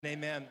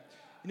Amen.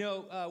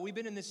 We've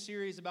been in this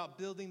series about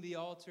building the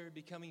altar,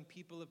 becoming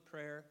people of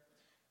prayer,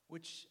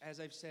 which, as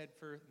I've said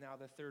for now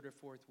the third or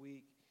fourth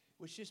week,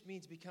 which just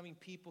means becoming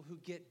people who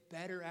get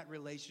better at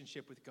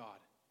relationship with God.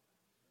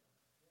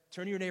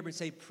 Turn to your neighbor and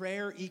say,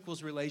 prayer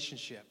equals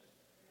relationship.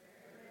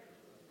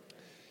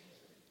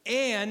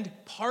 And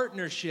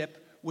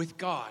partnership with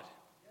God.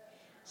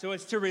 So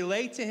it's to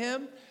relate to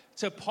Him,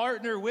 to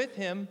partner with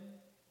Him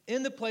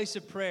in the place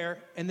of prayer,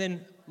 and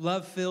then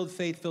love-filled,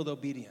 faith-filled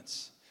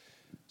obedience.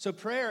 So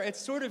prayer,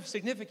 it's sort of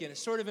significant.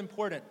 It's sort of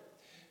important.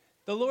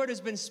 The Lord has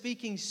been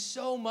speaking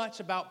so much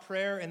about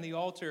prayer and the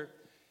altar.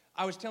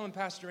 I was telling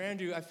Pastor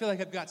Andrew, I feel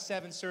like I've got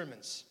 7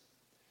 sermons.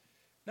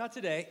 Not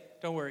today,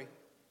 don't worry.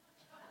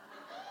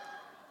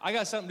 I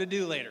got something to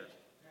do later.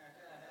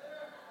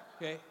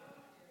 Okay?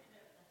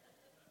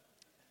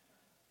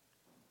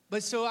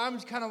 But so I'm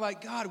kind of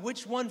like, God,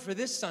 which one for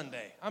this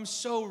Sunday? I'm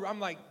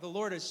like, the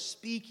Lord is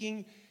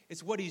speaking.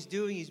 It's what He's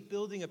doing. He's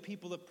building a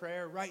people of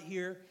prayer right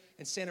here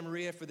in Santa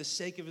Maria for the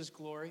sake of His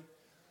glory.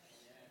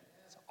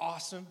 It's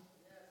awesome.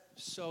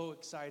 So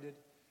excited.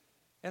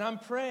 And I'm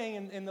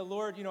praying, and the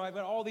Lord, I've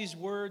got all these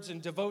words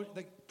and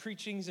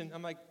preachings, and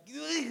I'm like,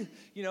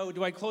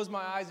 do I close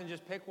my eyes and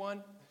just pick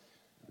one?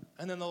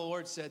 And then the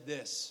Lord said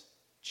this,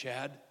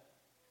 Chad,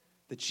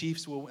 the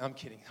Chiefs will, I'm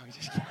kidding. I'm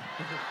just kidding.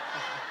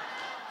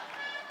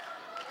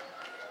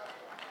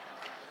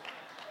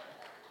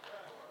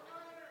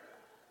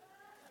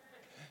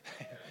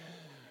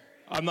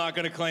 I'm not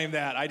going to claim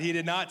that. He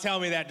did not tell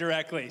me that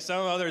directly.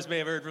 Some others may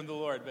have heard from the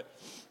Lord, but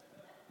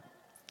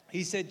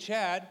He said,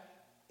 Chad,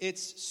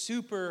 it's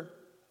Super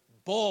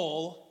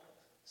Bowl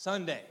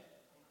Sunday.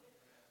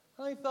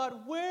 I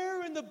thought,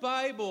 where in the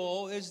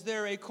Bible is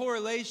there a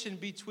correlation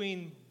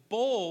between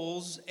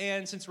bowls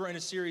and, since we're in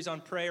a series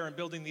on prayer and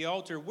building the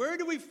altar, where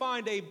do we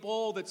find a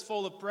bowl that's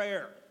full of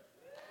prayer?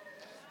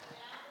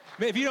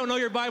 If you don't know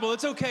your Bible,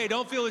 it's okay.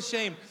 Don't feel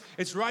ashamed.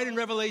 It's right in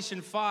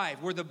Revelation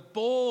 5, where the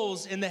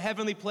bowls in the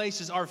heavenly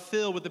places are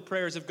filled with the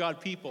prayers of God's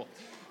people.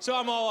 So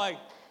I'm all like,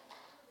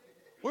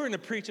 we're going to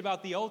preach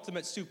about the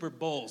ultimate Super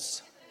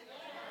Bowls.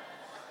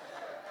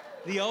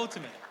 The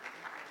ultimate.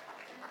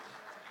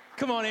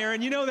 Come on,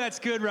 Aaron. You know that's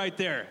good right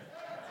there.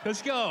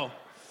 Let's go.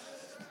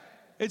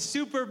 It's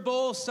Super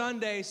Bowl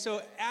Sunday,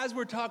 so as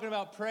we're talking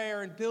about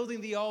prayer and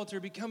building the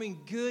altar,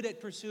 becoming good at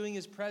pursuing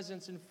His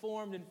presence,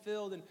 informed and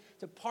filled, and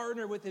to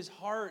partner with His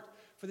heart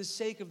for the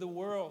sake of the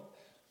world,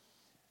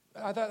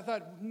 I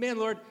thought, man,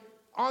 Lord,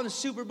 on the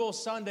Super Bowl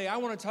Sunday, I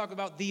want to talk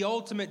about the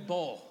ultimate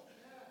bowl.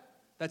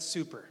 That's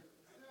super.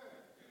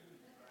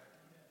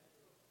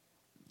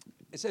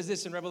 It says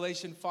this in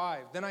Revelation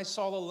 5. Then I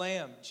saw the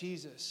Lamb,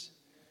 Jesus.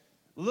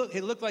 Look,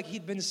 it looked like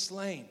He'd been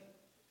slain.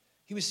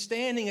 He was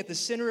standing at the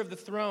center of the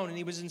throne, and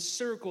He was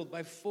encircled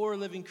by 4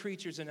 living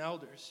creatures and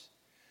elders.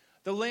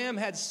 The Lamb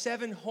had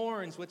 7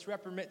 horns, which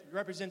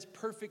represents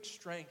perfect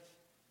strength,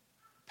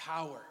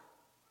 power.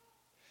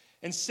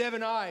 And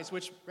 7 eyes,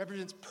 which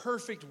represents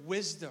perfect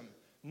wisdom,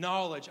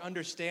 knowledge,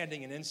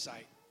 understanding, and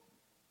insight,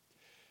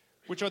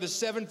 which are the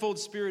 7-fold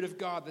Spirit of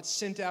God that's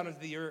sent out into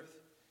the earth.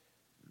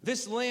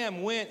 This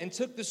Lamb went and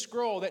took the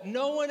scroll that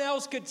no one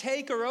else could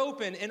take or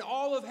open in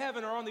all of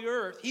heaven or on the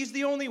earth. He's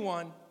the only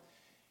one.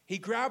 He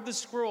grabbed the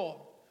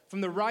scroll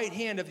from the right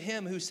hand of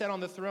Him who sat on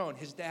the throne,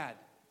 His dad,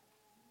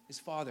 His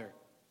Father.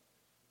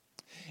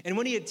 And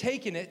when He had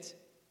taken it,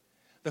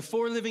 the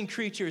 4 living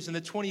creatures and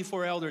the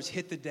 24 elders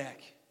hit the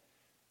deck.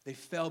 They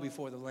fell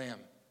before the Lamb.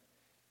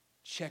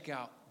 Check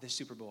out this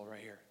Super Bowl right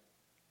here.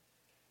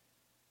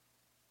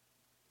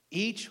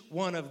 Each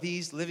one of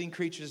these living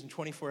creatures and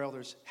 24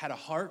 elders had a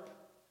harp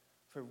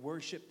for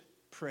worship,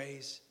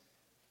 praise.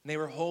 And they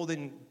were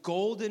holding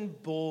golden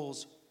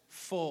bowls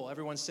full.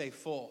 Everyone say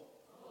full.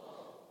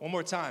 Full. One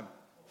more time.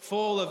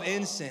 Full of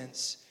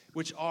incense,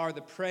 which are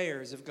the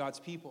prayers of God's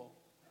people.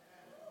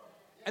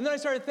 And then I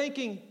started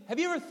thinking, have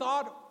you ever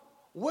thought,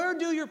 where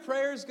do your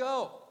prayers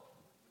go?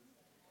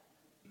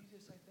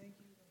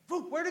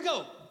 Where'd it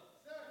go?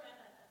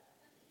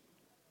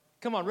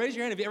 Come on, raise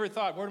your hand if you ever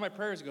thought, where do my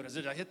prayers go? Does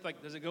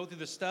it go through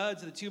the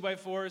studs, the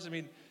 2x4s?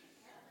 And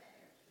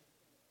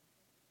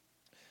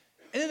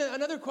then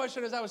another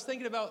question as I was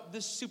thinking about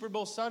this Super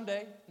Bowl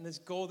Sunday and this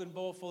golden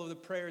bowl full of the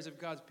prayers of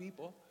God's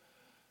people,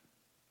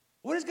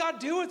 what does God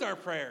do with our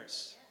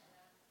prayers?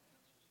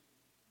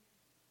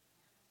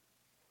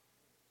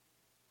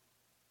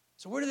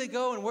 So where do they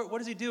go and what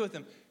does He do with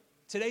them?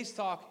 Today's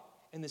talk,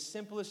 in the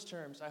simplest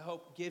terms, I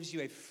hope gives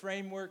you a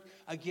framework.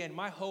 Again,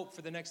 my hope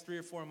for the next 3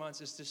 or 4 months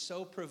is to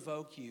so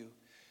provoke you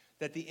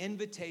that the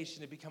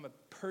invitation to become a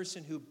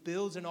person who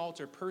builds an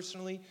altar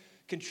personally,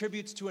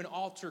 contributes to an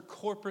altar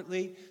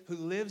corporately, who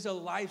lives a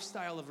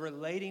lifestyle of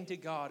relating to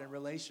God and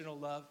relational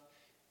love,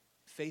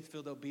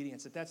 faith-filled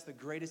obedience, that's the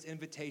greatest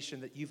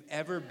invitation that you've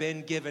ever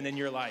been given in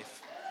your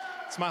life.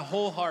 It's my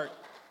whole heart.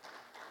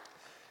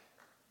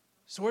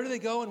 So where do they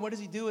go and what does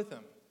He do with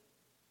them?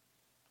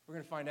 We're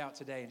going to find out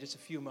today in just a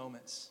few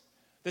moments.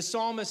 The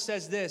psalmist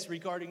says this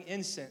regarding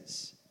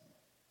incense.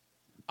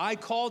 I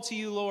call to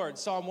you, Lord,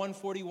 Psalm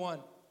 141.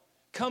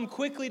 Come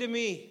quickly to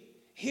me.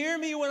 Hear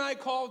me when I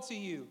call to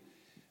you.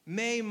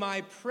 May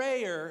my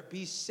prayer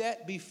be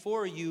set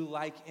before you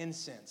like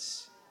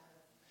incense.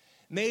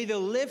 May the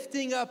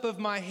lifting up of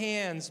my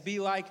hands be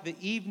like the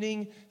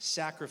evening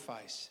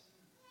sacrifice.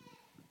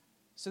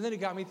 So then it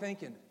got me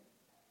thinking,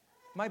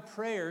 my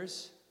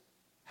prayers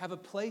have a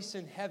place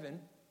in heaven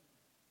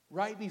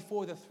right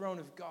before the throne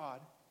of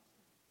God.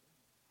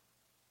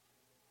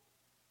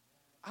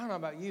 I don't know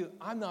about you,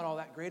 I'm not all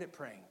that great at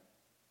praying.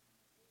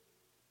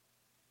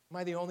 Am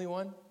I the only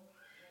one?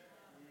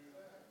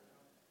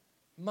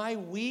 My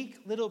weak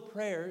little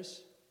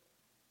prayers,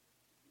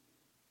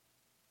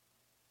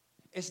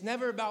 it's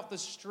never about the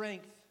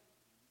strength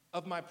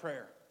of my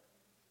prayer.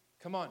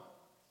 Come on.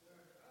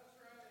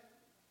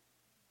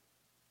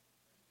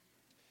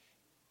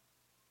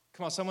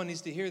 Come on, someone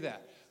needs to hear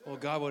that. Well,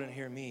 God wouldn't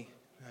hear me.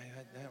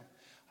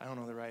 I don't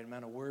know the right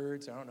amount of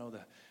words. I don't know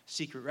the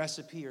secret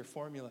recipe or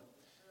formula.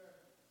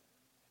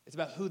 It's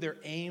about who they're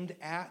aimed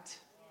at.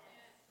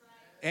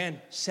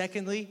 And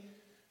secondly,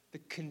 the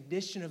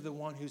condition of the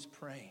one who's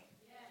praying.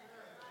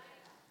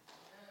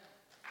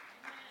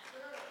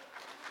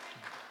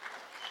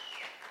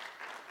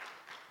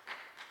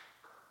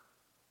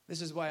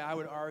 This is why I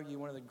would argue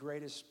one of the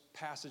greatest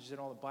passages in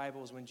all the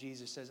Bible is when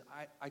Jesus says,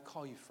 I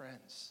call you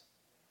friends.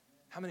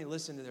 How many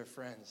listen to their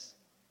friends?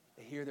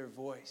 They hear their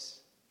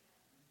voice.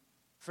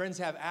 Friends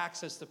have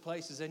access to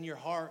places in your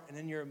heart and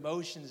in your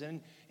emotions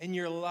and in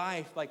your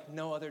life like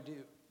no other do.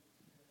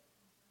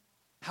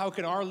 How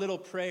can our little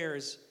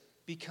prayers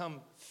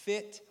become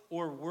fit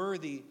or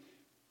worthy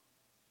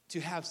to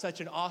have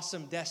such an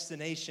awesome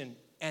destination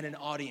and an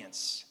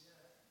audience?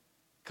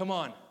 Come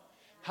on.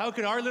 How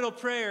can our little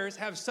prayers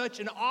have such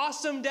an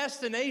awesome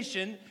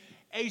destination,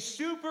 a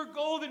super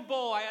golden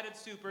bowl? I added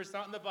super, it's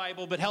not in the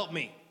Bible, but help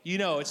me. You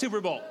know, it's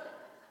Super Bowl.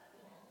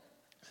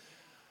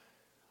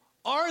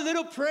 Our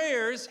little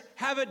prayers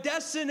have a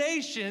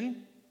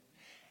destination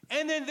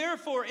and then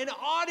therefore an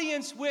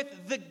audience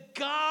with the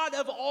God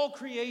of all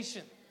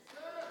creation.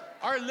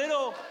 Our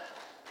little,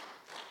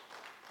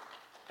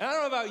 and I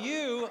don't know about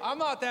you, I'm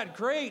not that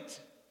great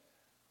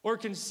or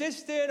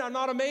consistent. I'm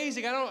not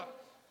amazing.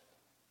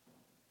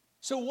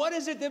 So what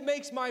is it that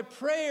makes my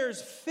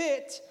prayers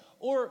fit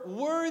or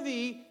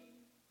worthy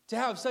to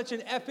have such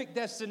an epic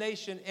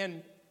destination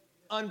and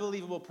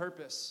unbelievable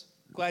purpose?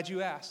 Glad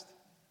you asked.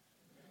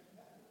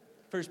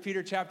 1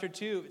 Peter chapter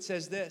 2, it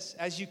says this,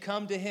 as you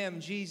come to him,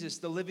 Jesus,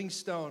 the living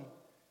stone,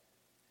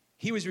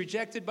 he was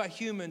rejected by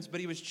humans, but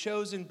he was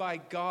chosen by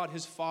God,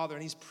 his Father,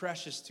 and he's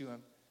precious to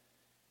him.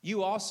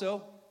 You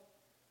also,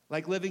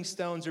 like living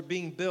stones, are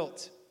being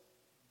built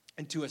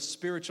into a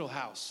spiritual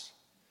house.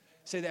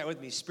 Say that with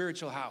me,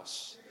 spiritual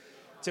house.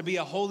 To be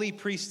a holy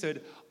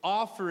priesthood,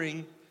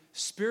 offering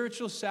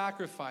spiritual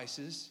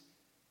sacrifices,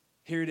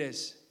 here it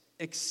is,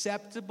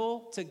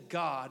 acceptable to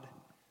God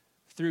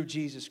through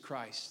Jesus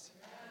Christ.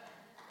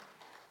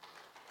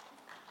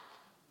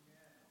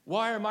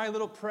 Why are my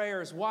little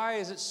prayers, why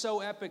is it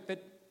so epic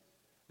that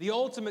the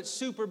ultimate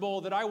Super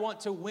Bowl that I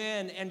want to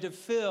win and to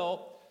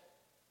fill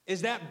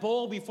is that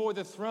bowl before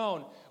the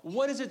throne?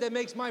 What is it that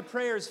makes my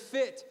prayers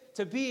fit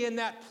to be in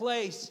that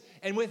place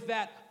and with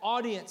that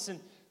audience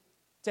and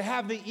to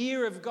have the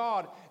ear of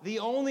God? The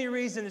only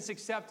reason it's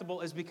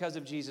acceptable is because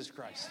of Jesus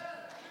Christ.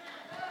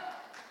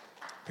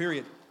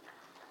 Period.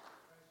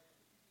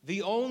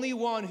 The only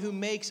one who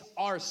makes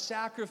our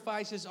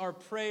sacrifices, our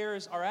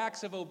prayers, our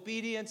acts of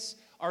obedience,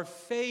 our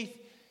faith,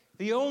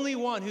 the only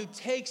one who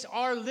takes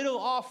our little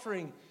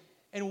offering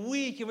and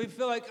we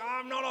feel like,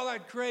 I'm not all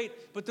that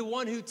great, but the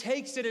one who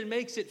takes it and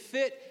makes it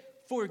fit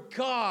for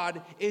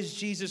God is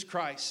Jesus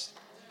Christ.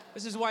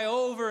 This is why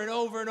over and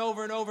over and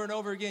over and over and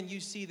over again, you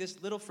see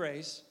this little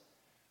phrase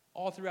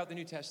all throughout the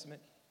New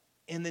Testament,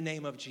 in the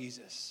name of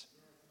Jesus.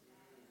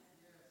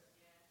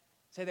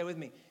 Say that with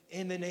me,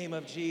 in the name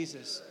of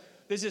Jesus.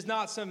 This is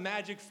not some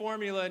magic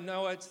formula.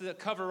 No, it's the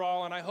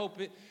coverall, and I hope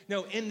it.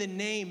 No, in the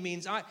name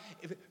means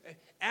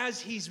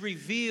as he's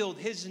revealed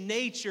his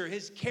nature,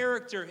 his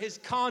character, his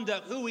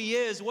conduct, who he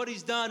is, what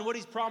he's done, what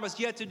he's promised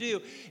yet to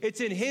do. It's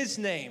in his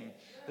name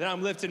that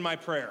I'm lifting my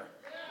prayer.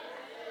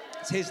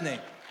 It's his name.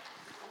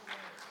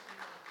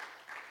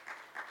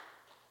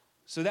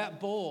 So that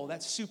bowl,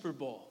 that Super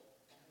Bowl,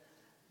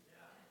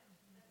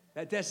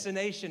 that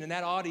destination and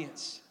that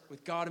audience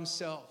with God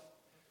himself,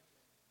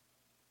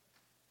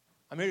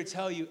 I'm here to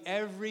tell you,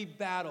 every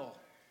battle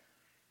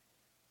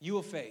you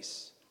will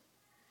face,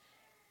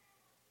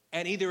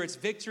 and either its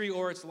victory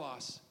or its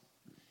loss,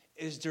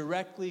 is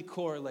directly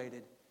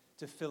correlated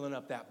to filling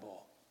up that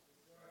bowl.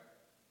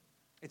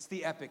 It's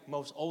the epic,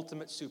 most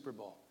ultimate Super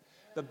Bowl.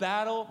 The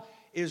battle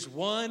is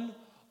won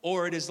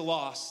or it is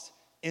lost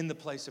in the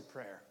place of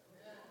prayer,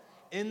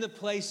 in the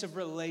place of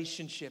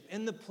relationship,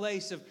 in the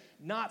place of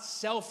not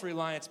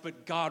self-reliance,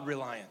 but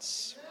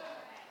God-reliance.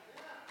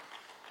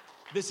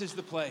 This is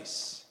the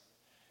place.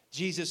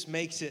 Jesus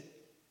makes it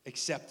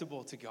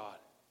acceptable to God.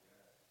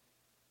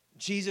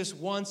 Jesus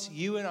wants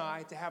you and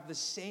I to have the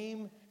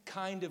same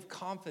kind of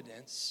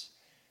confidence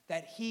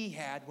that he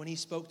had when he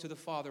spoke to the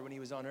Father when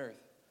he was on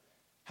earth.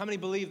 How many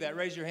believe that?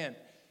 Raise your hand.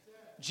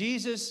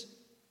 Jesus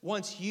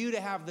wants you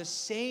to have the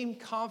same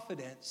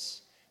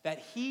confidence that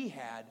he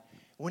had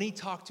when he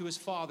talked to his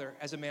Father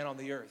as a man on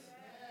the earth.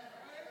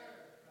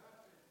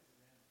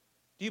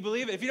 Do you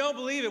believe it? If you don't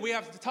believe it, we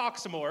have to talk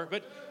some more.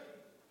 But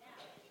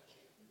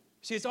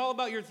see, it's all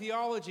about your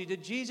theology.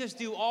 Did Jesus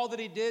do all that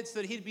he did so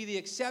that he'd be the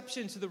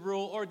exception to the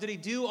rule? Or did he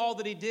do all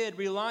that he did,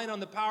 relying on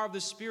the power of the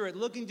Spirit,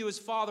 looking to his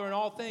Father in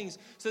all things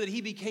so that he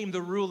became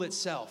the rule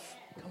itself?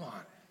 Come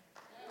on.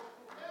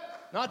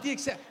 Not the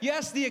exception.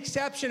 Yes, the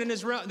exception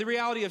is the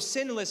reality of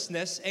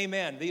sinlessness.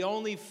 Amen. The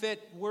only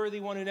fit, worthy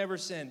one who never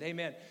sinned.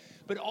 Amen.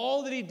 But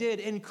all that he did,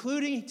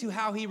 including to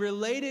how he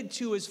related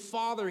to his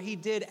Father, he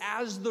did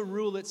as the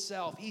rule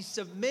itself. He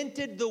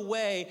cemented the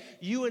way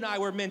you and I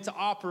were meant to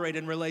operate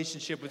in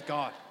relationship with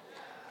God.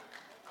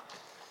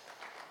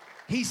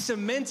 He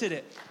cemented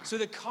it. So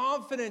the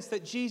confidence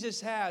that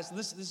Jesus has,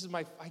 this is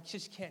I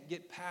just can't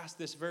get past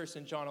this verse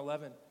in John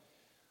 11.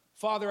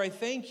 Father, I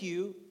thank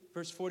you,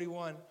 verse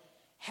 41,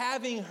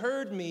 having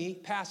heard me,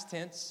 past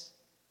tense,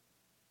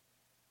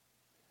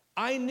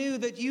 I knew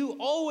that you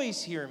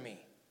always hear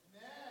me.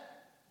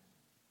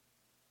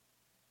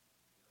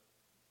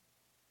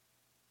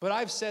 But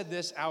I've said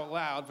this out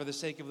loud for the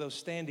sake of those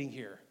standing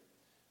here,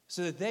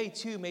 so that they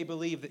too may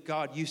believe that,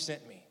 God, you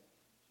sent me.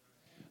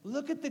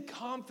 Look at the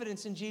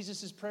confidence in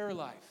Jesus' prayer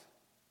life.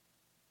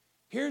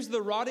 Here's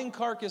the rotting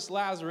carcass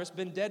Lazarus,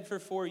 been dead for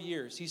 4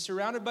 years. He's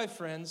surrounded by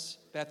friends,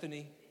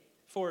 Bethany,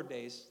 4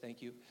 days,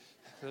 thank you.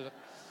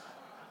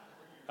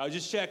 I was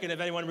just checking if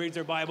anyone reads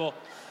their Bible.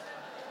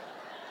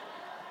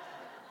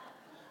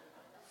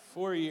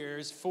 4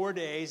 years, 4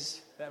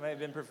 days, that may have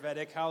been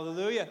prophetic,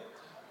 hallelujah.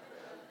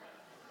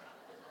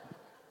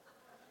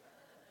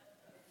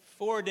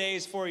 4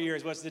 days, 4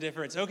 years, what's the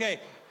difference? Okay,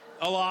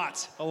 a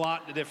lot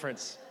the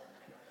difference.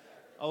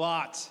 A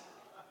lot.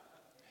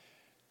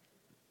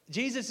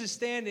 Jesus is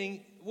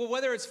standing, well,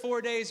 whether it's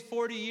 4 days,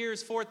 40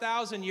 years,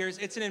 4,000 years,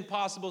 it's an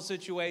impossible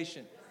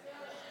situation.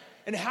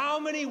 And how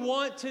many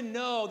want to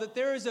know that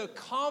there is a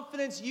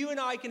confidence you and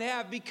I can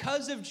have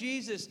because of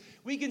Jesus?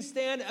 We can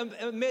stand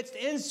amidst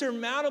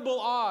insurmountable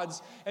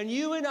odds. And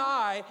you and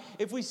I,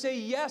 if we say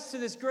yes to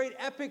this great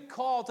epic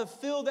call to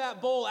fill that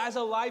bowl as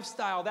a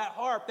lifestyle, that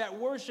harp, that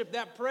worship,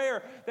 that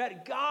prayer,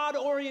 that God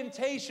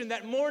orientation,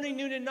 that morning,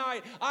 noon, and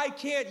night, I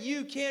can't,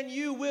 you can,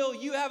 you will,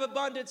 you have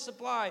abundant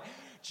supply.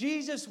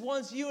 Jesus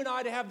wants you and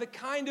I to have the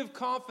kind of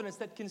confidence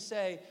that can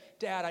say,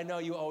 Dad, I know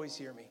you always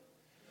hear me.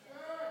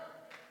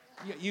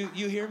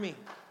 You hear me.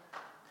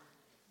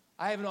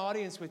 I have an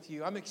audience with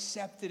you. I'm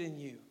accepted in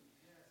you.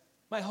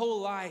 My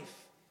whole life,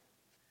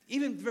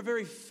 even the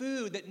very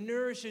food that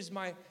nourishes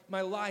my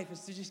life, is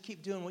to just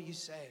keep doing what you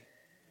say.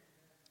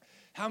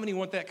 How many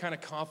want that kind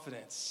of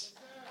confidence?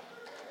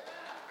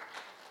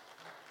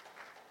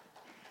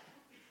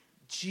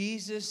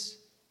 Jesus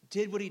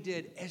did what he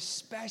did,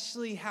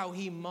 especially how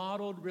he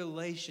modeled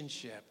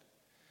relationship,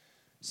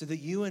 so that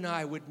you and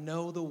I would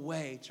know the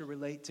way to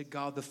relate to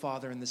God the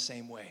Father in the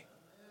same way.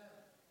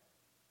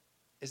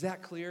 Is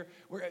that clear?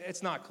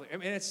 It's not clear. I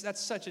mean,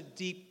 that's such a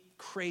deep,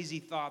 crazy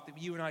thought that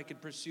you and I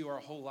could pursue our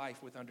whole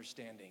life with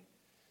understanding.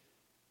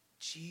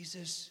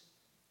 Jesus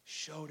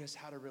showed us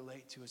how to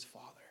relate to his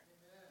Father.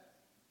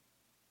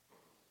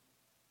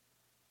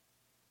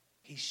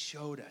 He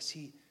showed us.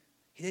 He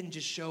didn't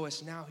just show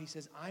us now. He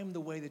says, I'm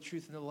the way, the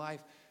truth, and the life.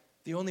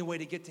 The only way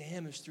to get to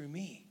him is through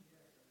me.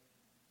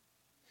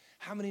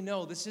 How many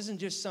know this isn't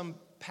just some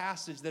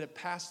passage that a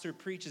pastor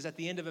preaches at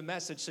the end of a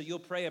message so you'll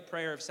pray a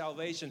prayer of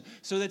salvation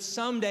so that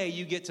someday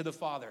you get to the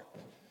Father?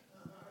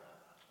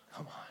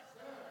 Come on.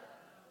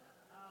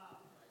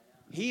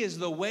 He is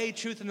the way,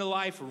 truth, and the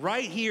life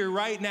right here,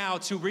 right now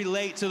to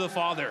relate to the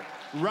Father.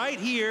 Right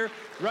here,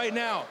 right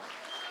now.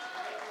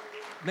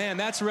 Man,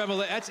 that's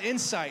revelation. That's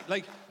insight.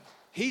 Like,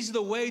 he's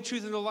the way,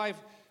 truth, and the life.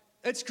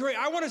 It's great.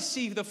 I want to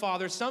see the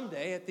Father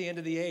someday at the end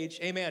of the age.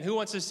 Amen. Who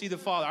wants to see the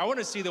Father? I want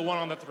to see the one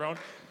on the throne.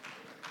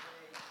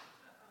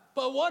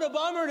 But what a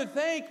bummer to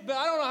think, but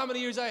I don't know how many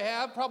years I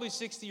have, probably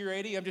 60 or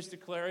 80. I'm just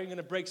declaring, I'm going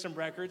to break some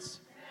records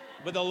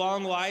with a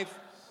long life.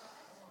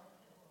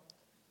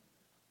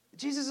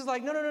 Jesus is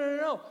like,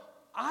 no.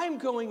 I'm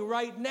going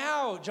right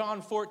now,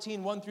 John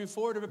 14, 1 through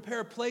 4, to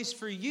prepare a place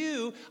for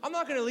you. I'm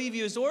not going to leave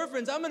you as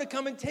orphans. I'm going to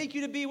come and take you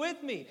to be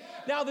with me.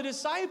 Now, the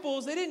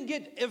disciples, they didn't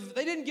get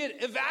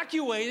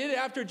evacuated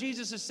after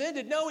Jesus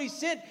ascended. No, he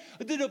sent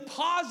the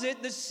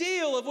deposit, the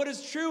seal of what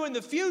is true in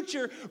the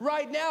future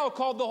right now,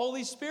 called the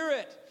Holy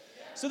Spirit.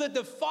 So that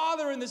the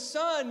Father and the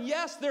Son,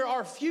 yes, they're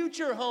our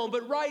future home,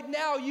 but right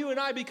now you and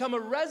I become a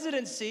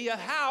residency, a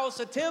house,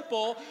 a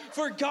temple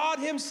for God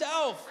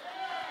himself.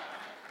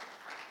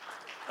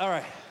 All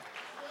right.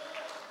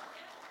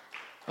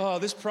 Oh,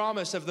 this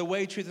promise of the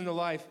way, truth, and the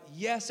life,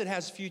 yes, it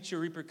has future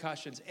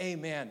repercussions.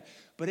 Amen.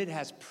 But it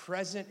has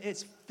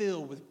it's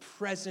filled with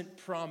present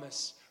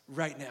promise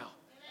right now.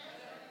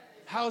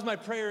 How is my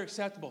prayer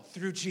acceptable?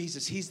 Through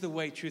Jesus. He's the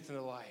way, truth, and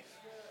the life.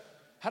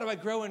 How do I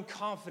grow in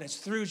confidence?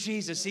 Through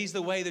Jesus. He's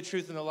the way, the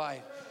truth, and the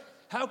life.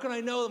 How can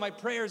I know that my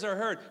prayers are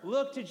heard?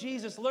 Look to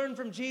Jesus. Learn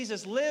from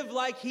Jesus. Live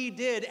like he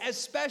did,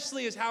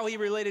 especially as how he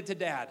related to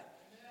Dad,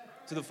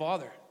 to the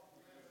Father.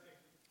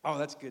 Oh,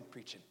 that's good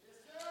preaching.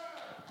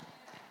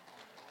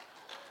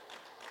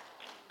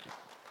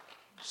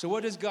 So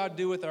what does God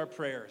do with our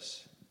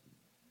prayers?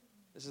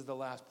 This is the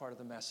last part of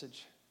the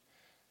message,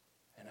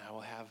 and I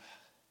will have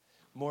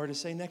more to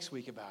say next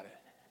week about it.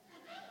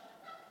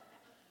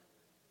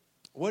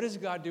 What does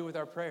God do with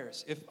our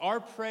prayers? If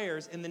our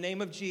prayers in the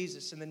name of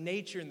Jesus, in the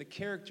nature and the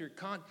character,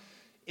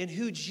 in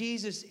who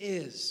Jesus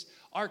is,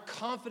 our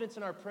confidence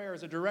in our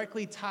prayers are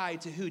directly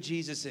tied to who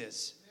Jesus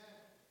is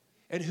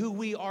and who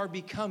we are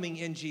becoming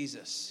in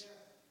Jesus.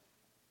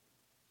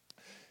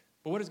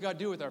 But what does God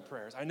do with our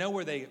prayers? I know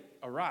where they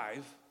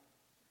arrive.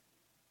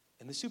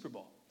 In the Super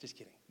Bowl. Just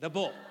kidding. The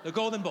bull. The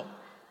golden bull.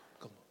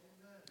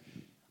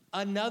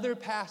 Another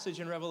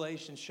passage in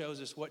Revelation shows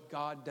us what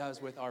God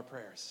does with our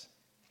prayers.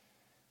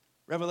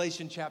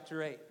 Revelation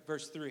chapter 8,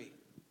 verse 3.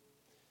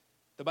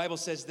 The Bible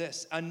says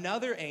this.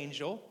 Another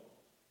angel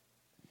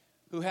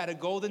who had a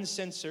golden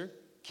censer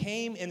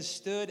came and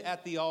stood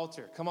at the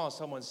altar. Come on,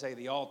 someone say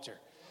the altar.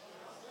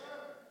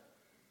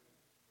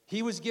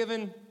 He was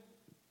given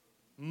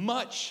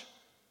much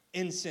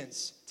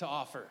incense to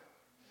offer.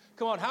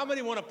 Come on, how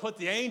many want to put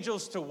the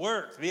angels to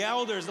work? The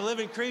elders, the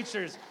living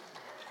creatures.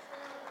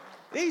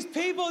 These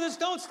people just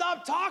don't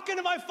stop talking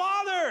to my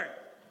Father.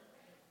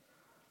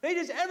 They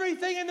just,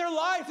 everything in their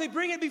life, they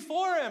bring it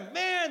before Him.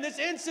 Man, this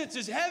incense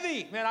is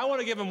heavy. Man, I want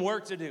to give Him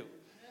work to do.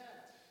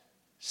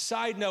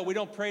 Side note, we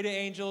don't pray to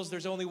angels.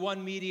 There's only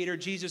one mediator,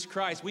 Jesus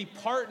Christ. We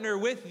partner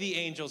with the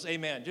angels.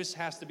 Amen. Just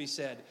has to be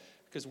said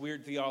because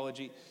weird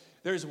theology.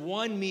 There's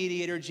one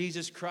mediator,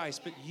 Jesus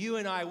Christ, but you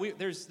and I,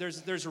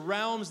 there's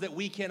realms that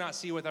we cannot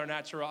see with our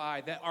natural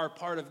eye that are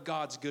part of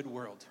God's good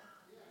world.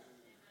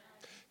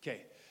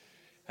 Okay,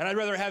 and I'd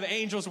rather have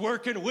angels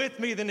working with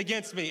me than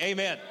against me,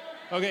 amen.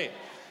 Okay,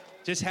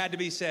 just had to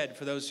be said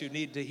for those who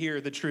need to hear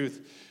the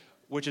truth,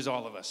 which is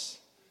all of us.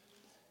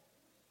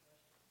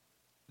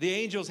 The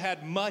angels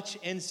had much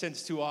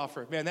incense to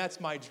offer. Man,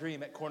 that's my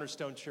dream at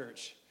Cornerstone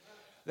Church.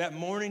 That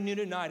morning, noon,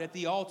 and night at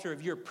the altar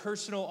of your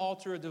personal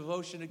altar of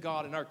devotion to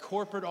God and our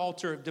corporate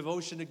altar of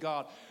devotion to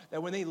God,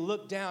 that when they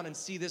look down and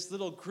see this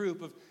little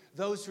group of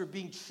those who are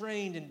being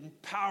trained and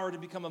empowered to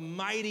become a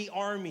mighty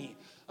army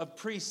of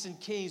priests and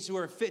kings who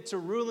are fit to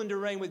rule and to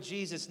reign with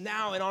Jesus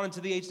now and on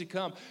into the age to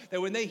come, that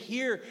when they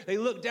hear, they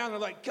look down, they're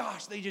like,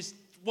 gosh, they just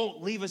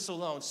won't leave us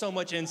alone. So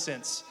much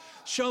incense,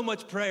 so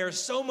much prayer,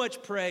 so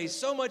much praise,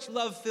 so much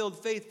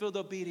love-filled, faith-filled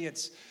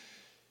obedience.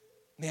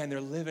 Man, they're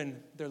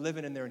living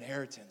in their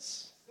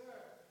inheritance.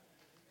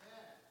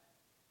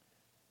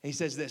 He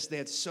says this, they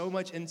had so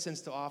much incense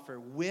to offer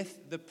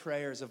with the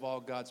prayers of all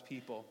God's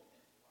people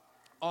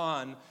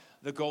on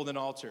the golden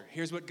altar.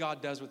 Here's what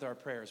God does with our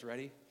prayers.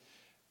 Ready?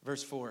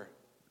 Verse 4.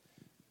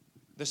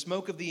 The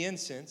smoke of the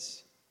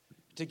incense,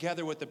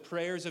 together with the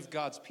prayers of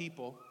God's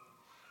people,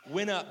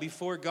 went up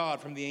before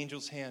God from the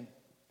angel's hand.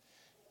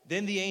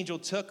 Then the angel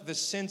took the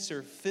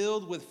censer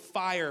filled with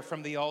fire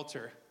from the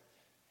altar,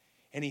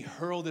 and he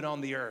hurled it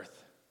on the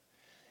earth.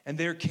 And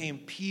there came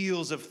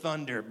peals of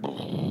thunder,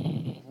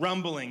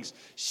 rumblings,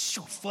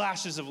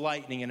 flashes of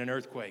lightning, and an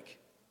earthquake.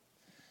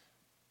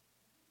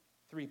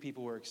 3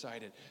 people were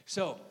excited.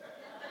 So,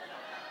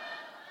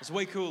 it's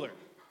way cooler.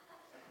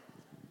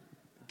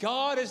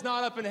 God is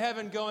not up in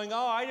heaven going,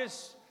 I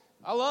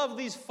love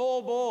these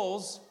full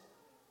bowls.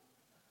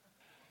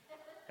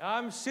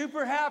 I'm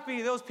super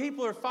happy those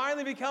people are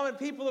finally becoming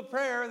people of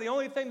prayer. The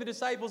only thing the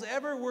disciples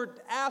ever were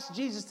asked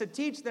Jesus to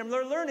teach them,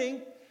 they're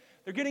learning,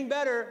 they're getting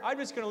better. I'm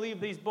just going to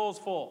leave these bowls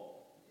full.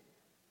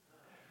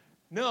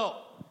 No.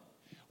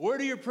 Where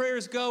do your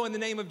prayers go in the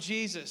name of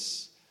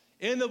Jesus?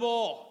 In the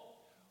bowl.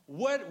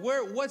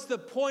 What's the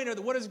point of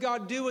what does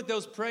God do with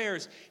those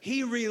prayers?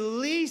 He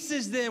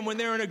releases them when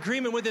they're in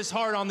agreement with His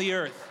heart on the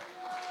earth.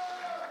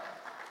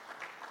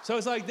 So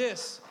it's like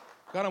this.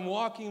 God, I'm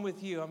walking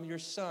with you. I'm your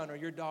son or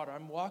your daughter.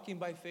 I'm walking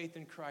by faith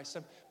in Christ.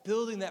 I'm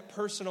building that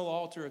personal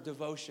altar of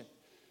devotion,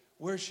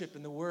 worship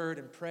in the word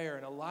and prayer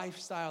and a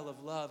lifestyle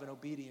of love and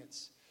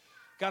obedience.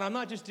 God, I'm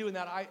not just doing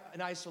that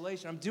in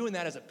isolation. I'm doing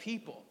that as a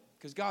people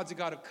because God's a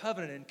God of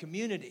covenant and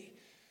community.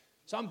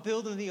 So I'm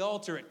building the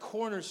altar at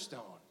Cornerstone,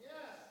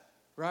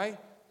 right?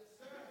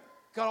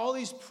 God, all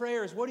these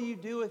prayers, what do you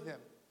do with them?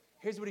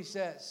 Here's what He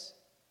says.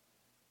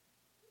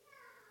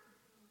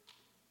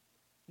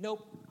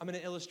 Nope, I'm going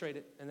to illustrate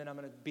it, and then I'm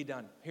going to be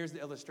done. Here's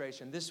the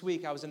illustration. This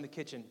week, I was in the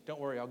kitchen. Don't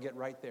worry, I'll get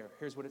right there.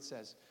 Here's what it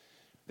says.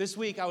 This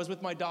week, I was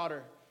with my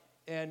daughter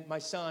and my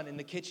son in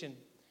the kitchen,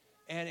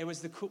 and it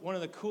was one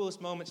of the coolest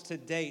moments to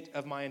date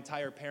of my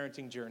entire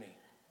parenting journey,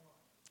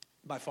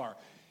 by far.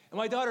 And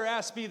my daughter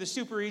asked me the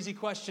super easy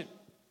question.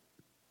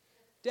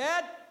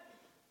 Dad,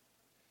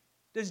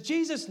 does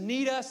Jesus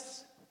need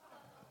us?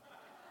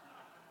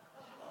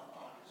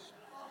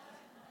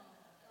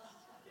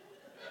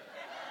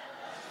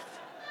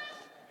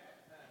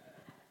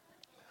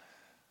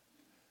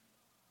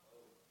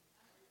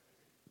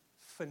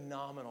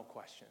 Phenomenal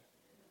question.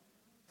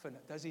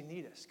 Does He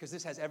need us? Because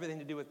this has everything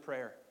to do with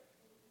prayer.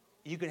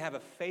 You can have a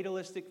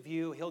fatalistic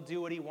view. He'll do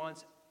what He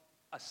wants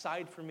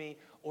aside from me,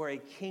 or a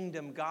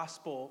kingdom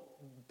gospel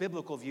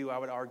biblical view, I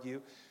would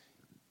argue.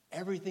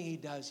 Everything he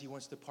does, he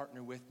wants to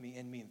partner with me,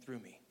 in me, and through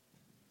me.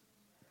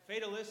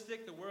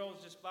 Fatalistic, the world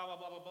is just blah, blah,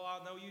 blah, blah, blah.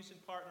 No use in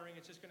partnering.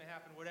 It's just going to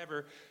happen,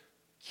 whatever.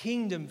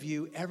 Kingdom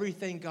view,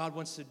 everything God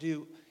wants to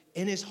do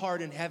in his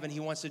heart in heaven, he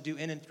wants to do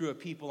in and through a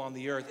people on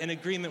the earth, in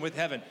agreement with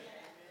heaven.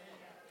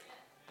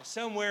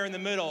 Somewhere in the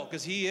middle,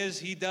 because he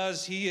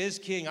is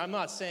king. I'm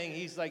not saying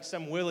he's like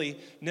some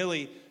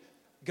willy-nilly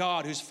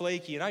God who's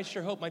flaky, and I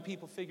sure hope my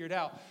people figure it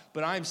out.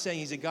 But I'm saying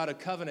he's a God of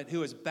covenant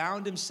who has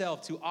bound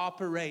himself to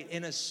operate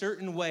in a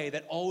certain way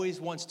that always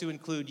wants to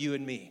include you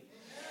and me.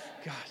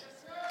 God,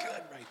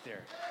 good right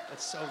there.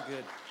 That's so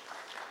good.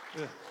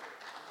 Ugh.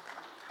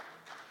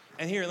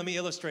 And here, let me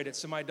illustrate it.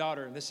 So my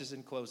daughter, and this is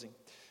in closing,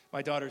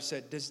 my daughter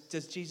said,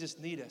 does Jesus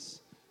need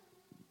us?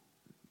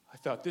 I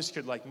thought this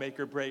could like make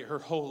or break her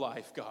whole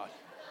life, God.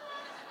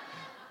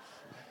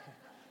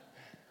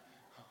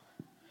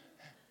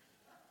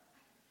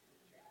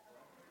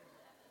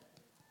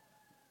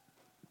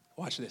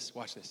 Watch this.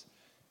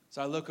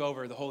 So I look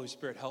over, the Holy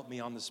Spirit helped me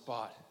on the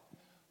spot.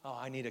 Oh,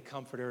 I need a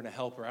comforter and a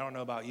helper. I don't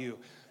know about you.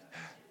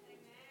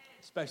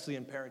 Especially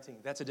in parenting.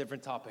 That's a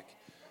different topic.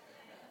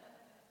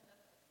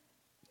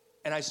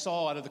 And I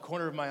saw out of the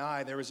corner of my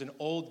eye, there was an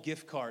old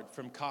gift card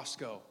from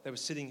Costco that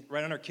was sitting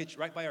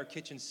right by our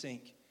kitchen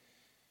sink.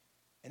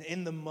 And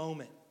in the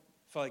moment,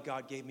 I felt like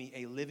God gave me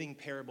a living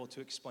parable to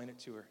explain it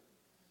to her.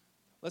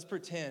 Let's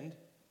pretend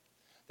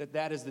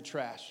that is the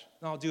trash.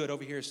 And I'll do it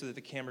over here so that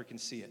the camera can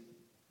see it.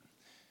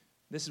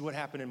 This is what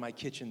happened in my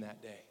kitchen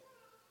that day.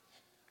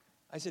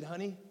 I said,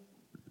 honey,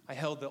 I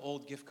held the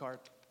old gift card.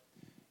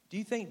 Do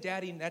you think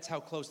Daddy, that's how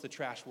close the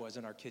trash was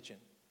in our kitchen.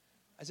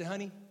 I said,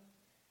 honey,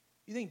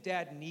 you think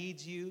Dad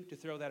needs you to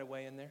throw that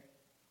away in there?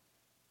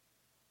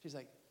 She's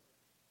like,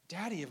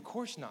 Daddy, of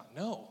course not.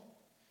 No,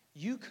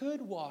 you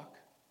could walk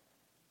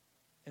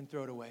and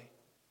throw it away.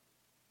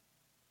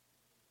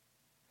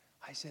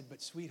 I said,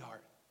 but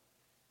sweetheart,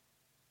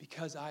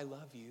 because I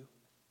love you,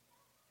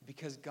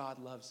 because God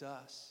loves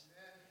us,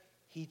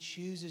 he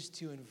chooses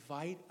to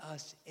invite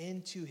us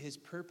into his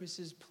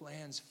purposes,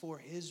 plans for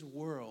his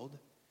world.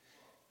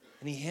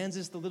 And he hands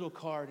us the little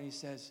card and he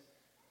says,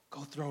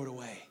 go throw it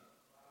away.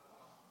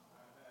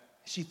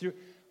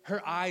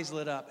 Her eyes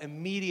lit up,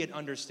 immediate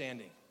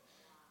understanding.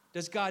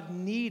 Does God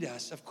need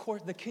us? Of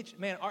course, the kitchen,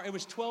 man, it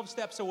was 12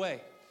 steps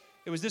away.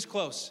 It was this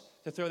close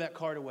to throw that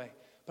card away.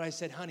 But I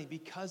said, honey,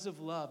 because of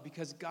love,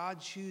 because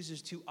God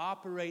chooses to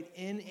operate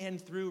in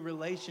and through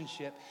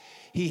relationship,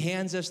 he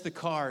hands us the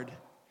card.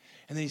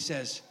 And then he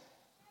says,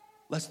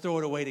 let's throw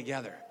it away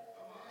together.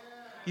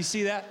 You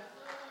see that?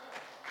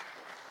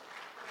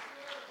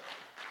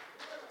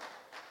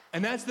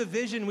 And that's the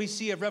vision we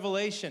see of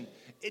Revelation.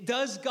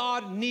 Does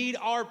God need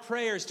our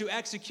prayers to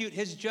execute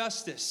his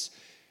justice?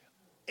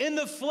 In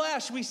the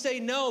flesh, we say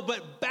no,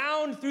 but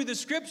bound through the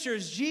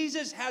scriptures,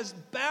 Jesus has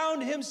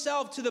bound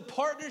himself to the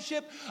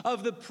partnership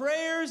of the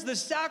prayers, the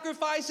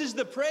sacrifices,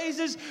 the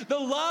praises, the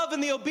love,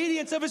 and the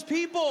obedience of his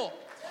people.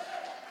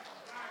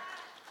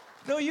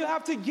 No, you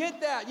have to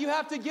get that. You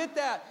have to get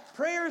that.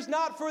 Prayer is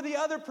not for the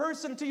other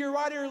person to your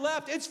right or your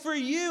left. It's for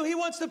you. He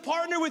wants to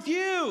partner with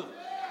you.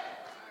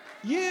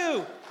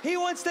 You. He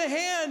wants to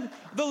hand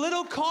the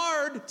little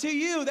card to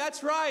you.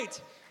 That's right.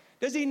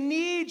 Does he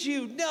need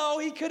you? No,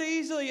 he could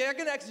easily. I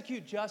can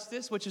execute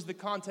justice, which is the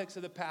context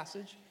of the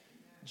passage.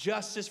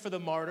 Justice for the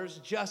martyrs.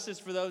 Justice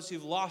for those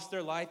who've lost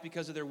their life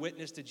because of their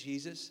witness to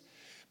Jesus.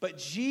 But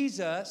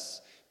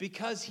Jesus,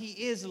 because he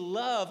is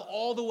love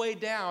all the way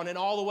down and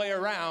all the way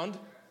around,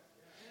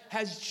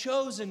 has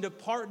chosen to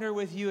partner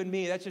with you and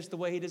me. That's just the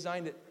way he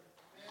designed it.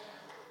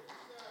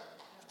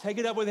 Take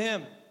it up with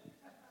him.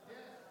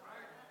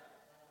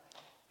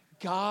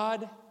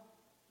 God,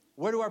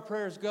 where do our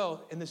prayers go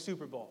in the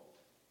Super Bowl?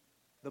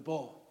 The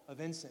bowl of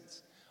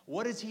incense.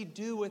 What does he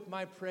do with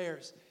my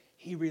prayers?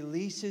 He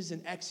releases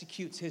and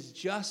executes his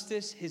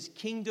justice, his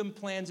kingdom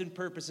plans and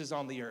purposes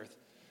on the earth.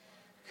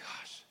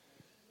 Gosh,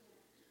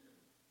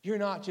 you're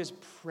not just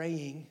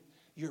praying,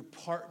 you're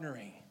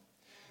partnering.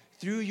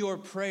 Through your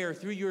prayer,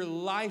 through your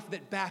life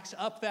that backs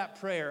up that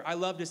prayer. I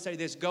love to say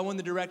this, go in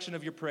the direction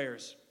of your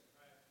prayers.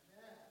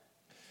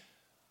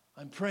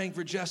 I'm praying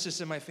for justice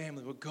in my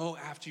family. Well, go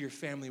after your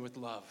family with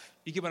love.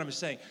 You get what I'm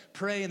saying?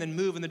 Pray and then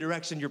move in the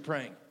direction you're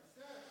praying.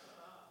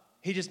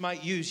 He just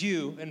might use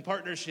you in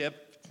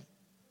partnership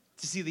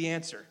to see the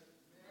answer.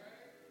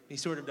 He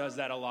sort of does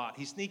that a lot.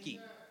 He's sneaky.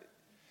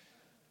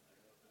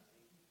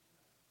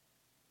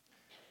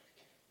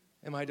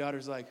 And my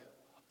daughter's like,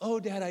 oh,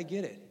 Dad, I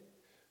get it.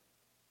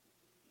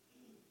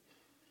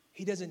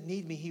 He doesn't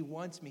need me. He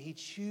wants me. He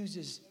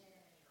chooses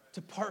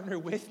to partner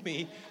with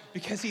me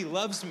because he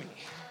loves me.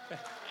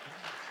 That's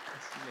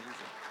amazing.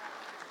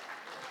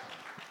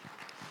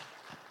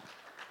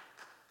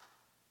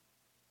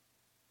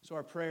 So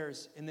our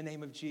prayers in the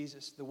name of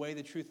Jesus, the way,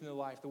 the truth, and the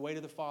life, the way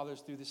to the Father is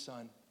through the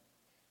Son.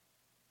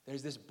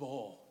 There's this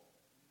bowl.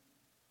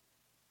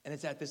 And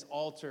it's at this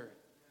altar.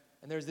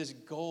 And there's this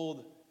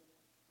gold.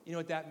 You know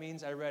what that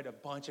means? I read a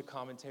bunch of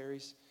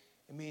commentaries.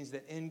 It means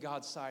that in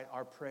God's sight,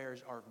 our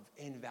prayers are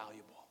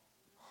invaluable.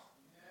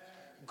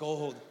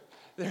 Gold.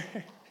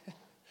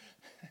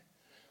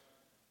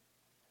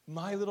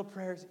 My little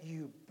prayers,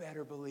 you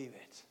better believe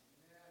it.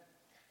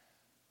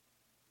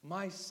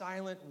 My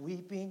silent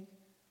weeping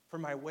for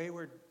my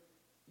wayward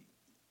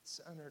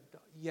son or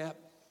daughter,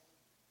 yep.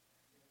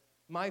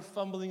 My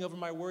fumbling over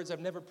my words, I've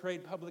never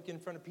prayed public in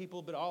front of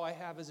people, but all I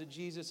have is a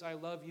Jesus, I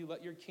love you,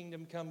 let your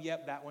kingdom come.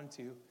 Yep, that one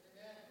too.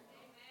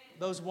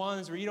 Those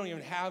ones where you don't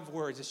even have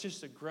words, it's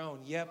just a groan.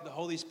 Yep, the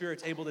Holy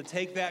Spirit's able to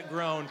take that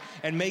groan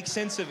and make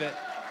sense of it.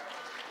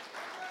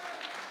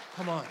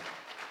 Come on.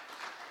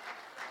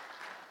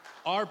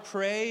 Our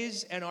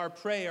praise and our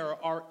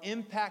prayer are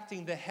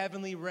impacting the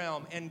heavenly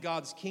realm and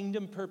God's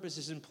kingdom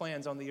purposes and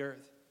plans on the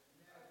earth.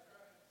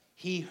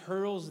 He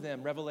hurls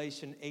them.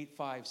 Revelation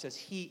 8:5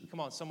 says come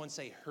on, someone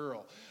say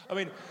hurl. I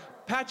mean,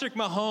 Patrick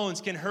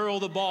Mahomes can hurl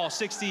the ball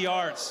 60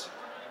 yards.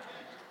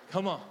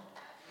 Come on.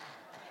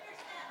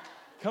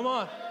 Come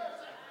on.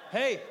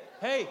 Hey.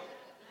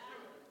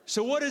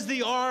 So what does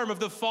the arm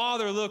of the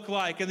Father look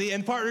like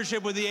in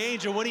partnership with the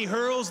angel when he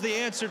hurls the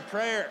answered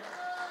prayer?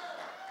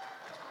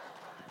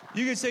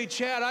 You can say,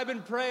 Chad, I've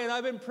been praying.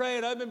 Well,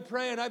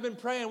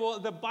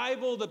 the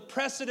Bible, the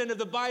precedent of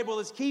the Bible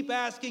is keep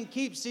asking,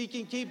 keep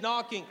seeking, keep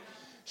knocking.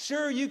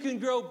 Sure, you can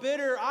grow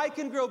bitter. I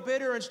can grow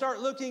bitter and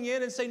start looking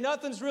in and say,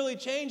 nothing's really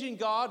changing,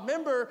 God.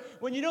 Remember,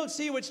 when you don't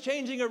see what's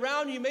changing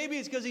around you, maybe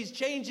it's because he's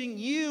changing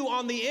you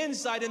on the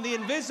inside and the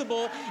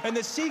invisible and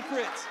the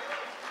secret.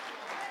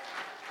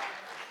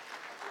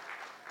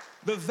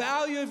 The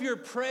value of your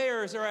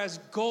prayers are as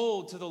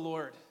gold to the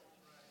Lord.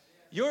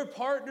 Your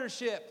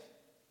partnership.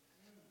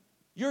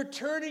 You're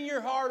turning your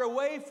heart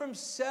away from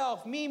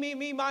self, me,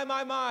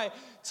 my,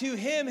 to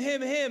him,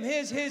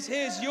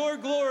 his, your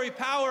glory,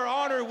 power,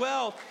 honor,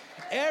 wealth.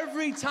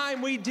 Every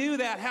time we do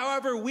that,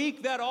 however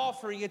weak that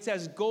offering, it's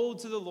as gold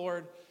to the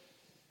Lord.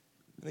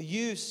 And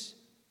it's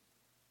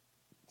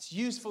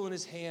useful in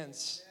his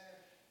hands.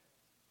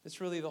 That's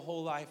really the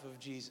whole life of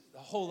Jesus. The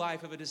whole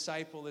life of a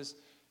disciple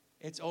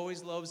it's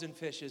always loaves and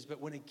fishes,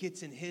 but when it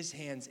gets in his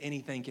hands,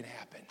 anything can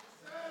happen.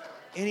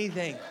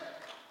 Anything.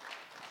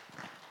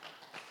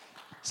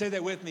 Say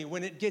that with me.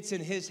 When it gets in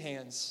his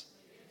hands,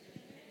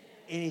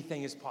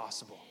 anything is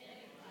possible.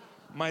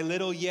 My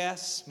little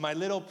yes, my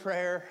little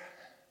prayer,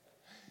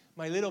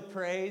 my little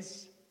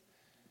praise,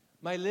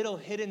 my little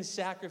hidden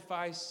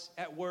sacrifice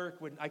at work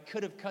when I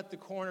could have cut the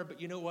corner,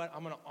 but you know what?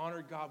 I'm going to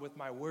honor God with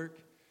my work.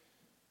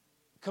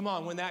 Come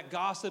on, when that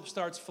gossip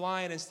starts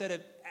flying, instead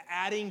of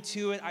adding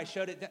to it, I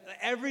showed it.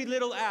 Every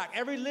little act,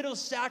 every little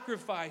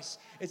sacrifice,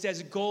 it's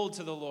as gold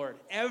to the Lord.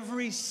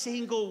 Every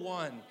single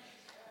one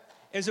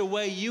is a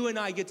way you and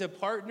I get to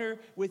partner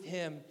with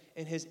him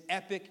in his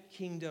epic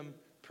kingdom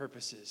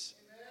purposes.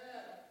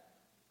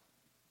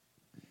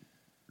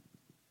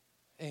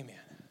 Amen.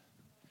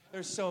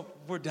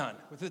 We're done.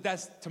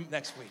 That's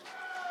next week.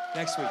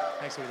 Next week.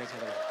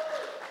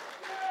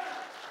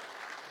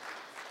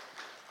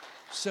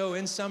 So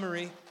in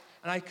summary,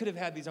 and I could have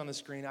had these on the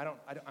screen.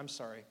 I'm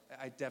sorry.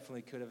 I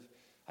definitely could have.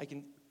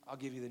 I'll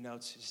give you the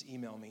notes. Just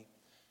email me.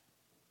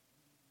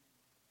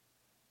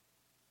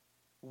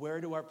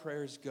 Where do our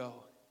prayers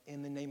go?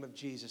 In the name of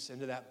Jesus,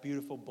 into that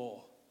beautiful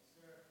bowl.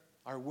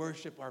 Our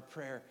worship, our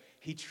prayer,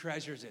 he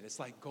treasures it. It's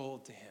like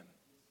gold to him,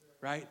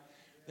 right?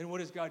 Then what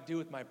does God do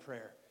with my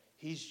prayer?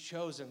 He's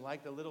chosen,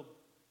 like the little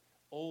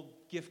old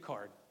gift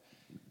card.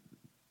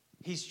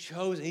 He's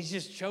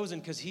just chosen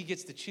because he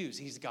gets to choose.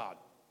 He's God.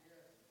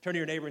 Turn to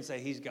your neighbor and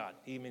say, he's God.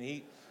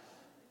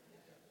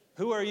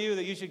 Who are you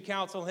that you should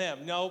counsel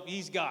him? No,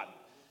 he's God.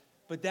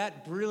 But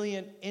that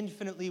brilliant,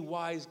 infinitely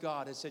wise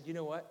God has said, you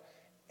know what?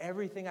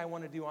 Everything I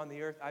want to do on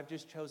the earth, I've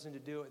just chosen to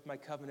do it with my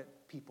covenant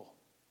people.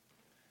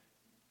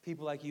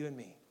 People like you and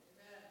me.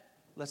 Amen.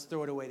 Let's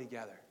throw it away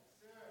together.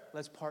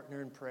 Let's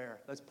partner in prayer.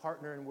 Let's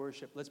partner in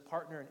worship. Let's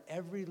partner in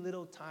every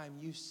little time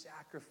you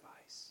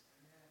sacrifice.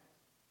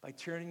 By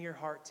turning your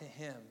heart to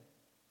him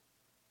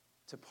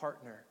to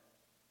partner.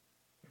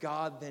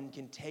 God then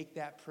can take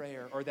that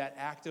prayer or that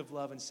act of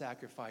love and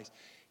sacrifice.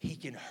 He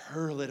can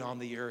hurl it on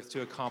the earth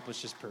to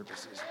accomplish his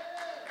purposes.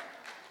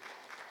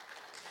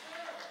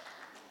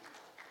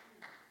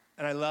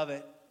 And I love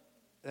it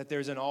that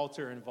there's an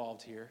altar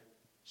involved here.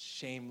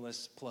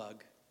 Shameless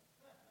plug.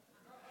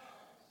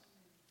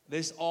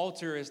 This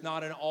altar is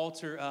not an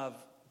altar of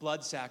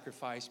blood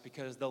sacrifice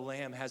because the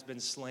lamb has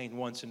been slain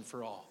once and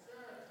for all.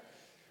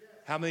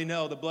 How many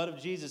know the blood of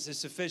Jesus is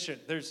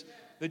sufficient?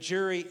 The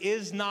jury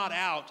is not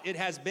out. It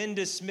has been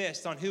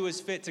dismissed on who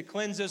is fit to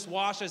cleanse us,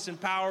 wash us,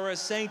 empower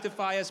us,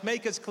 sanctify us,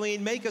 make us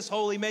clean, make us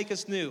holy, make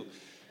us new.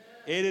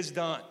 It is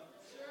done.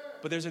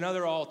 But there's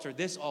another altar,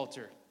 this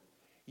altar.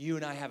 You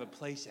and I have a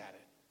place at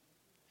it.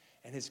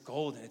 And it's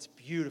golden. It's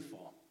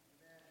beautiful.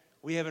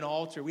 We have an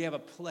altar. We have a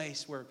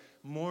place where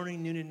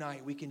morning, noon, and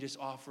night we can just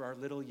offer our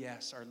little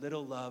yes, our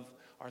little love,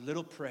 our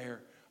little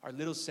prayer, our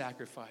little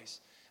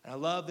sacrifice. And I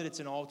love that it's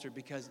an altar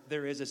because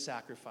there is a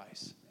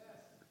sacrifice.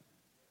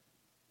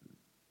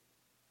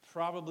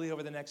 Probably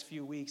over the next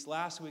few weeks.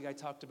 Last week I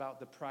talked about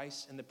the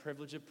price and the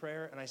privilege of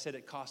prayer, and I said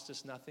it cost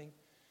us nothing.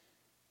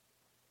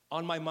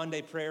 On my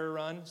Monday prayer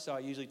run, so I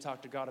usually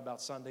talk to God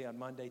about Sunday on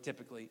Monday,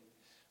 typically.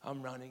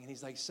 I'm running, and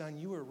he's like, son,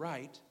 you were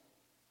right.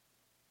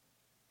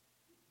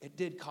 it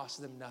did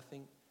cost them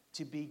nothing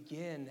to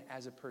begin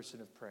as a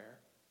person of prayer.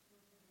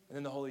 And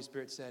then the Holy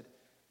Spirit said,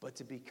 but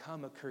to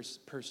become a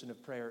person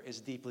of prayer is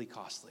deeply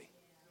costly.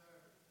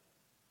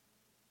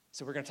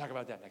 So we're going to talk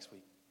about that next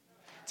week.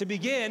 To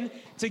begin,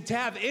 to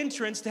have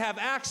entrance, to have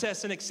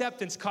access and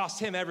acceptance costs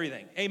him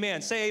everything.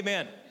 Amen. Say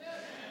amen.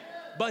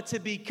 But to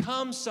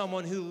become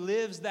someone who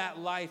lives that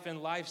life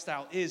and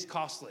lifestyle is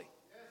costly.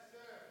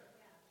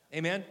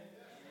 Amen?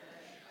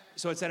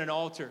 So it's at an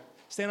altar.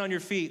 Stand on your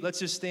feet. Let's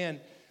just stand.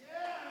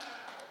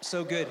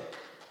 So good.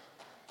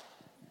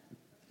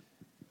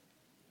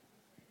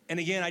 And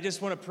again, I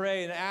just want to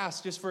pray and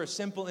ask just for a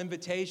simple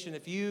invitation.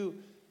 If you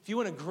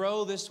want to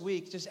grow this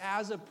week, just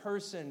as a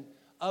person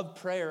of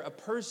prayer, a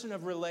person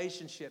of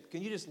relationship,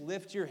 can you just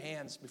lift your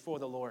hands before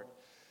the Lord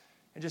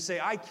and just say,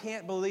 I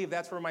can't believe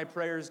that's where my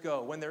prayers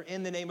go, when they're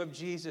in the name of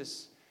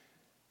Jesus,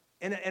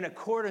 in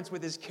accordance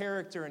with his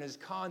character and his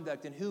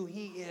conduct and who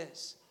he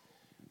is.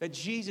 That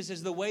Jesus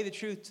is the way, the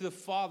truth to the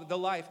Father, the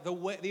life,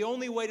 the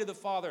only way to the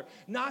Father.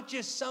 Not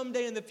just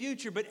someday in the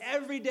future, but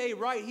every day,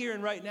 right here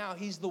and right now,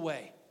 he's the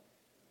way.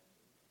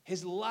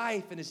 His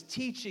life and his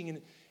teaching,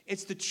 and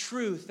it's the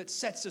truth that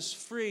sets us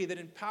free, that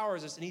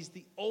empowers us, and he's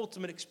the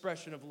ultimate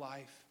expression of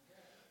life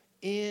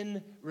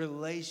in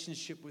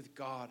relationship with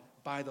God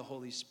by the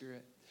Holy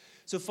Spirit.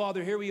 So,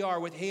 Father, here we are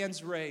with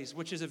hands raised,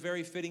 which is a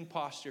very fitting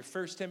posture.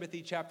 1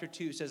 Timothy chapter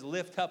 2 says,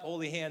 lift up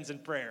holy hands in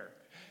prayer.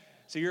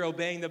 So you're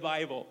obeying the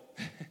Bible.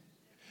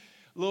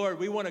 Lord,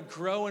 we want to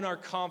grow in our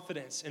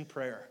confidence in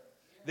prayer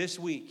this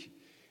week.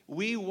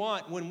 We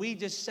want, when we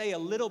just say a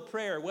little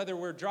prayer, whether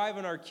we're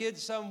driving our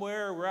kids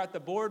somewhere, or we're at the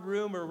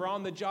boardroom, or we're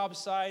on the job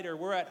site, or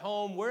we're at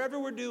home, wherever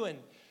we're doing,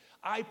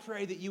 I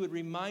pray that you would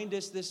remind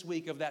us this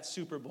week of that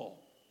Super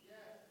Bowl.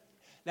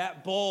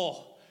 That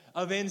bowl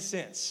of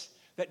incense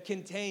that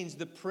contains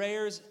the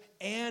prayers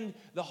and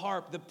the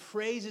harp, the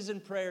praises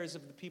and prayers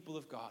of the people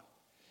of God.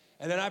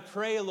 And then I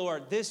pray,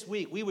 Lord, this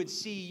week we would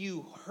see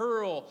you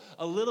hurl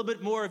a little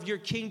bit more of your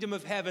kingdom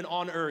of heaven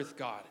on earth,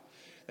 God.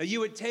 That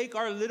you would take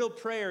our little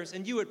prayers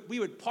and we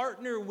would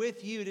partner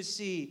with you to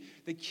see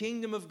the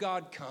kingdom of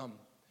God come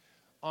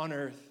on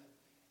earth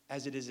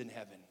as it is in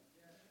heaven.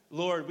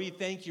 Lord, we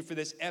thank you for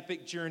this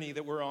epic journey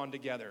that we're on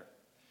together.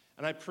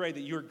 And I pray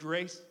that your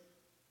grace,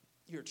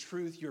 your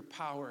truth, your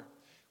power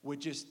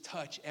would just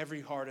touch every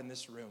heart in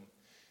this room.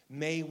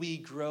 May we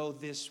grow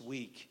this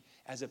week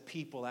as a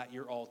people at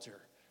your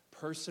altar,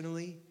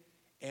 personally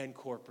and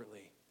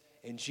corporately.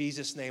 In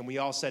Jesus' name, we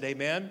all said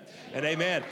amen and amen.